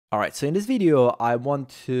Alright, so in this video, I want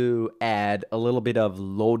to add a little bit of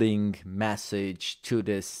loading message to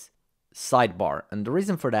this sidebar. And the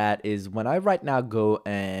reason for that is when I right now go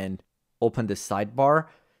and open the sidebar,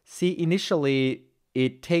 see initially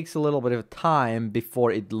it takes a little bit of time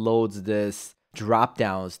before it loads this drop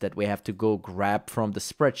downs that we have to go grab from the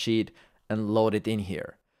spreadsheet and load it in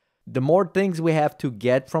here. The more things we have to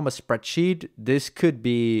get from a spreadsheet, this could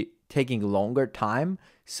be taking longer time.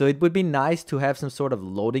 So it would be nice to have some sort of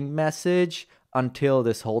loading message until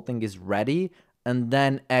this whole thing is ready and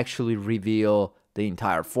then actually reveal the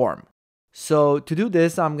entire form. So to do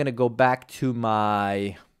this, I'm going to go back to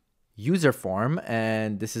my user form,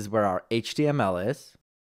 and this is where our HTML is.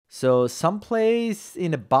 So someplace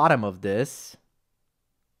in the bottom of this,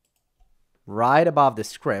 right above the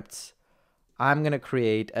scripts, I'm going to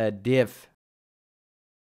create a div,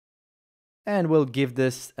 and we'll give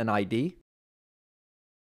this an ID.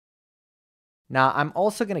 Now, I'm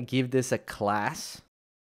also going to give this a class.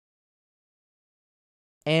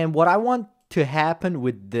 And what I want to happen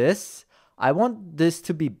with this, I want this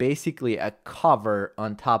to be basically a cover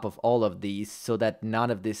on top of all of these so that none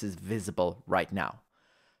of this is visible right now.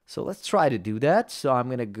 So let's try to do that. So I'm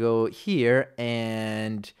going to go here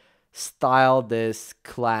and style this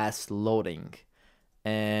class loading.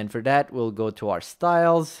 And for that, we'll go to our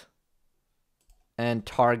styles and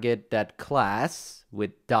target that class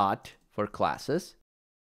with dot for classes.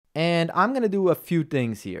 And I'm going to do a few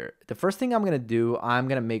things here. The first thing I'm going to do, I'm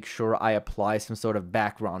going to make sure I apply some sort of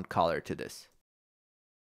background color to this.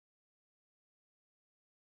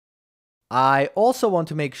 I also want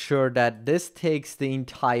to make sure that this takes the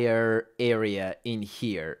entire area in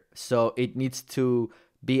here. So it needs to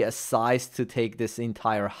be a size to take this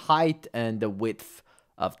entire height and the width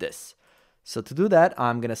of this. So to do that,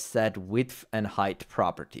 I'm going to set width and height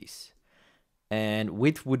properties. And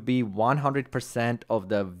width would be 100% of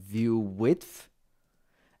the view width,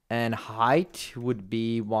 and height would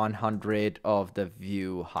be 100 of the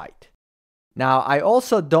view height. Now, I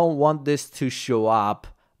also don't want this to show up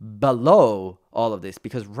below all of this,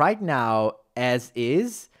 because right now, as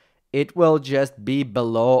is, it will just be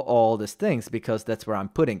below all these things because that's where I'm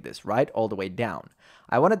putting this, right? All the way down.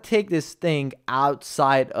 I want to take this thing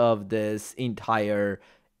outside of this entire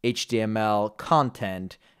HTML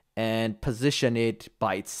content and position it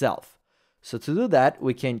by itself. So to do that,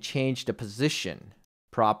 we can change the position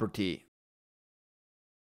property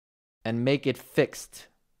and make it fixed.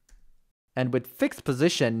 And with fixed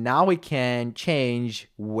position, now we can change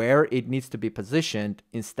where it needs to be positioned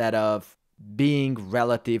instead of being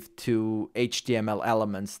relative to HTML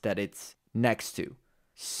elements that it's next to.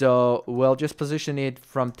 So we'll just position it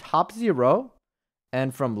from top 0.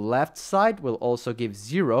 And from left side, we'll also give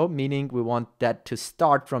 0, meaning we want that to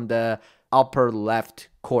start from the upper left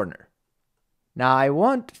corner. Now, I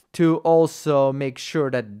want to also make sure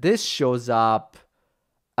that this shows up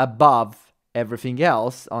above everything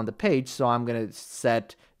else on the page. So I'm going to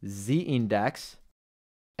set Z index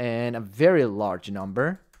and a very large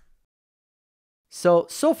number. So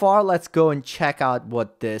far, let's go and check out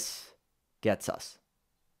what this gets us.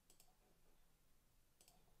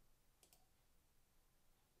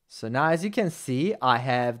 So now, as you can see, I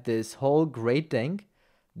have this whole gray thing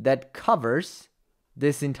that covers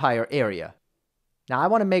this entire area. Now, I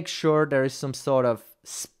want to make sure there is some sort of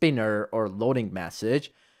spinner or loading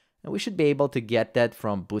message, and we should be able to get that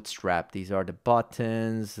from Bootstrap. These are the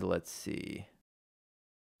buttons. Let's see.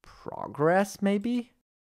 Progress, maybe?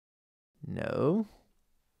 No.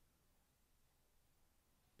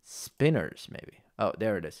 Spinners, maybe. Oh,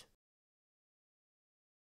 there it is.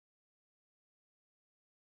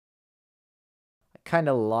 Kind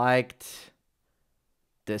of liked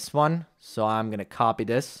this one, so I'm gonna copy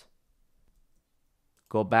this,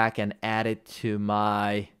 go back and add it to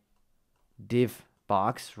my div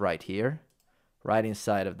box right here, right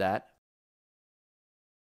inside of that.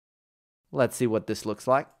 Let's see what this looks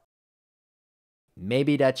like.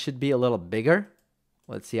 Maybe that should be a little bigger.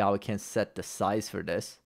 Let's see how we can set the size for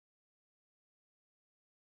this.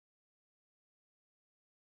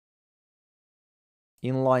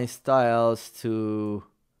 Inline styles to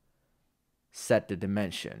set the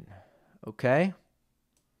dimension. Okay.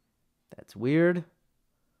 That's weird,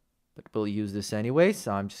 but we'll use this anyway.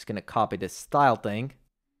 So I'm just going to copy this style thing,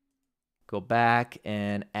 go back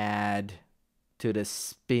and add to the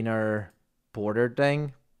spinner border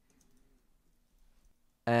thing.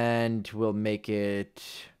 And we'll make it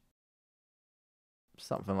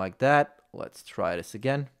something like that. Let's try this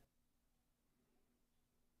again.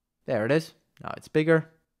 There it is. Now it's bigger.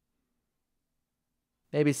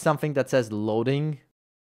 Maybe something that says loading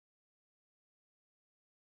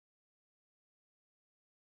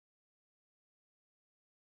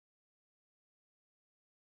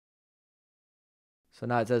So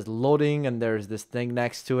now it says loading and there's this thing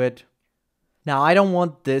next to it. Now I don't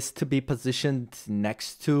want this to be positioned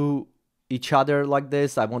next to each other like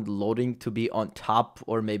this. I want loading to be on top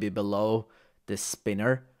or maybe below this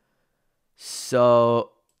spinner.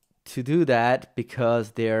 So to do that,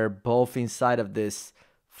 because they're both inside of this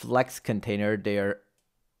flex container, they're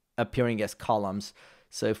appearing as columns.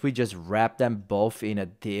 So if we just wrap them both in a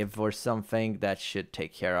div or something, that should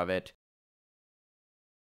take care of it.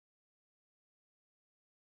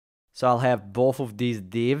 So I'll have both of these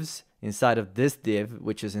divs inside of this div,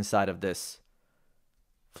 which is inside of this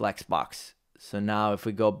flex box. So now if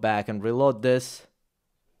we go back and reload this,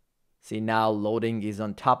 see now loading is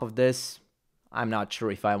on top of this. I'm not sure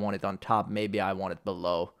if I want it on top. Maybe I want it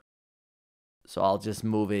below. So I'll just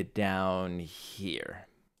move it down here.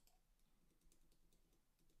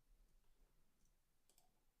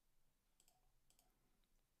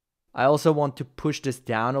 I also want to push this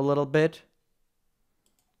down a little bit.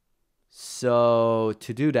 So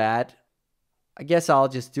to do that, I guess I'll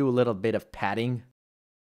just do a little bit of padding.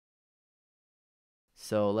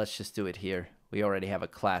 So let's just do it here. We already have a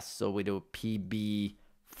class, so we do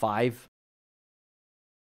PB5.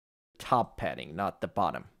 Top padding, not the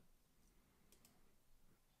bottom.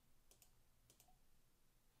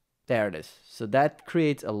 There it is. So that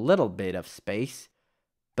creates a little bit of space.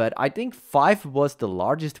 But I think 5 was the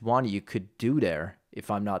largest one you could do there, if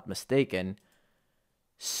I'm not mistaken.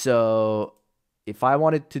 So if I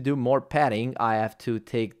wanted to do more padding, I have to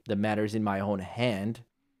take the matters in my own hand.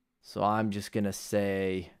 So I'm just going to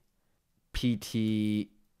say PT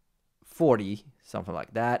 40, something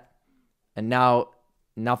like that. And now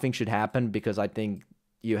nothing should happen because I think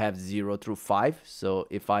you have 0 through 5. So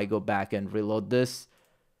if I go back and reload this,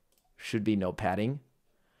 should be no padding.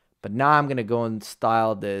 But now I'm going to go and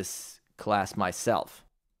style this class myself.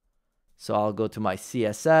 So I'll go to my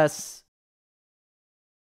CSS.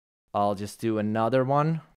 I'll just do another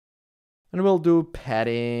one. And we'll do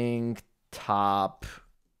padding top.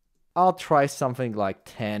 I'll try something like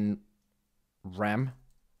 10 rem.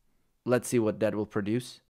 Let's see what that will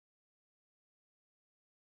produce.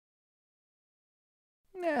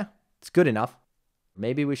 Yeah, it's good enough.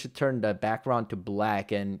 Maybe we should turn the background to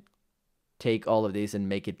black and take all of these and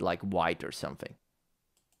make it like white or something.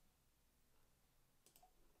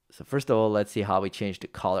 So first of all, let's see how we change the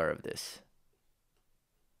color of this.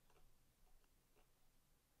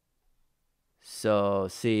 So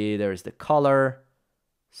see, there's the color.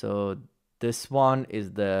 So this one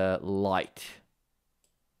is the light.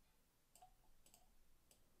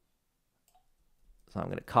 So I'm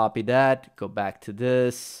going to copy that, go back to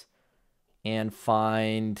this, and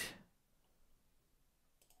find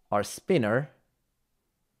our spinner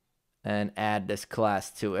and add this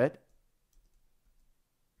class to it.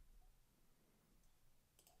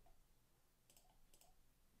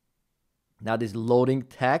 Now this loading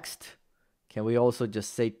text, can we also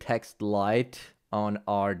just say text light on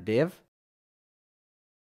our div?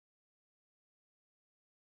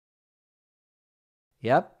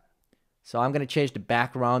 Yep. So I'm going to change the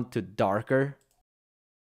background to darker.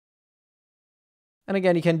 And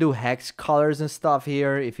again, you can do hex colors and stuff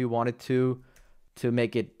here if you wanted to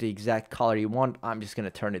make it the exact color you want. I'm just going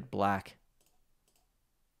to turn it black.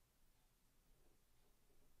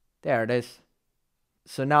 There it is.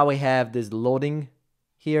 So now we have this loading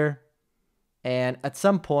here. And at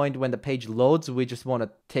some point when the page loads, we just want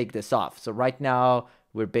to take this off. So right now,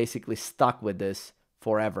 we're basically stuck with this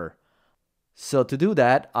forever. So to do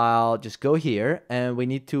that, I'll just go here and we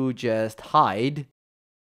need to just hide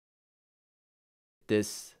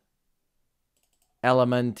this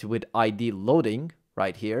element with ID loading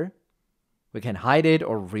right here. We can hide it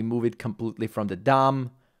or remove it completely from the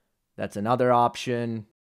DOM. That's another option.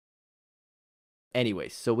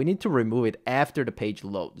 Anyways, so we need to remove it after the page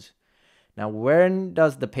loads. Now, when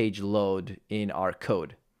does the page load in our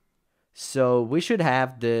code? So we should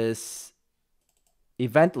have this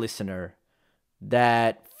event listener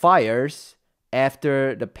that fires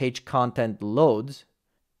after the page content loads.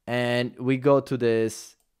 And we go to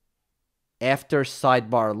this after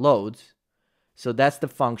sidebar loads. So that's the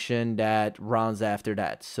function that runs after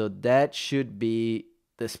that. So that should be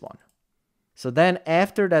this one. So then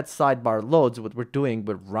after that sidebar loads, what we're doing,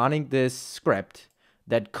 we're running this script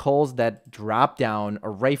that calls that drop-down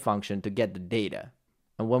array function to get the data.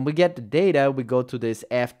 And when we get the data, we go to this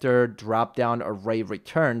after drop-down array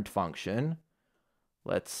returned function.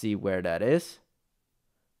 Let's see where that is.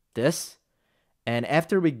 This. And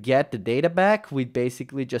after we get the data back, we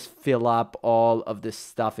basically just fill up all of this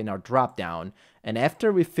stuff in our drop-down. And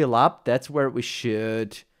after we fill up, that's where we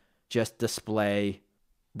should just display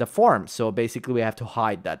the form. So basically we have to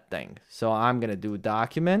hide that thing. So I'm going to do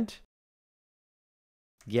document,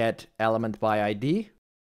 get element by ID.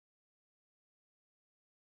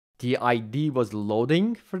 The ID was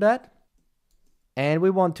loading for that. And we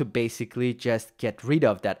want to basically just get rid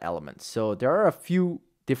of that element. So there are a few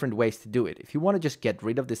different ways to do it. If you want to just get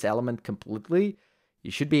rid of this element completely,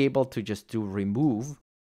 you should be able to just do remove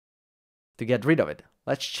to get rid of it.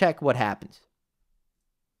 Let's check what happens.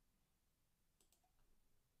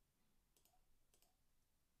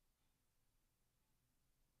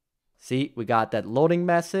 See, we got that loading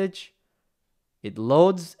message. It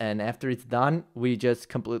loads, and after it's done, we just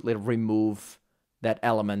completely remove that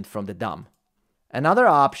element from the DOM. Another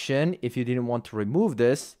option, if you didn't want to remove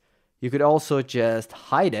this, you could also just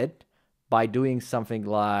hide it by doing something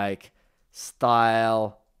like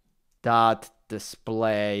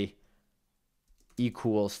style.display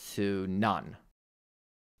equals to none.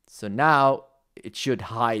 So now it should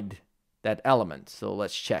hide that element. So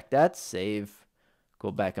let's check that, save, go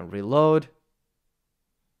back and reload.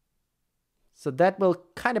 So that will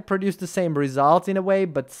kind of produce the same result in a way,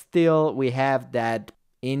 but still we have that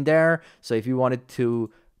in there. So if you wanted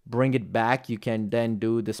to bring it back, you can then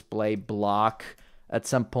do display block at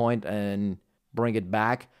some point and bring it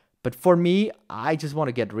back. But for me, I just want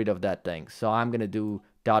to get rid of that thing. So I'm going to do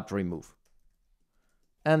dot remove.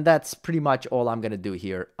 And that's pretty much all I'm going to do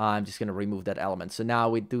here. I'm just going to remove that element. So now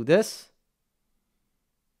we do this.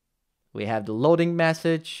 We have the loading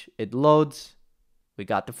message. It loads. We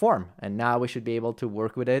got the form. And now we should be able to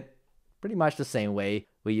work with it pretty much the same way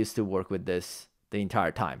we used to work with this the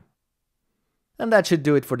entire time. And that should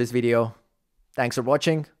do it for this video. Thanks for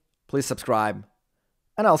watching. Please subscribe.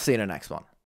 And I'll see you in the next one.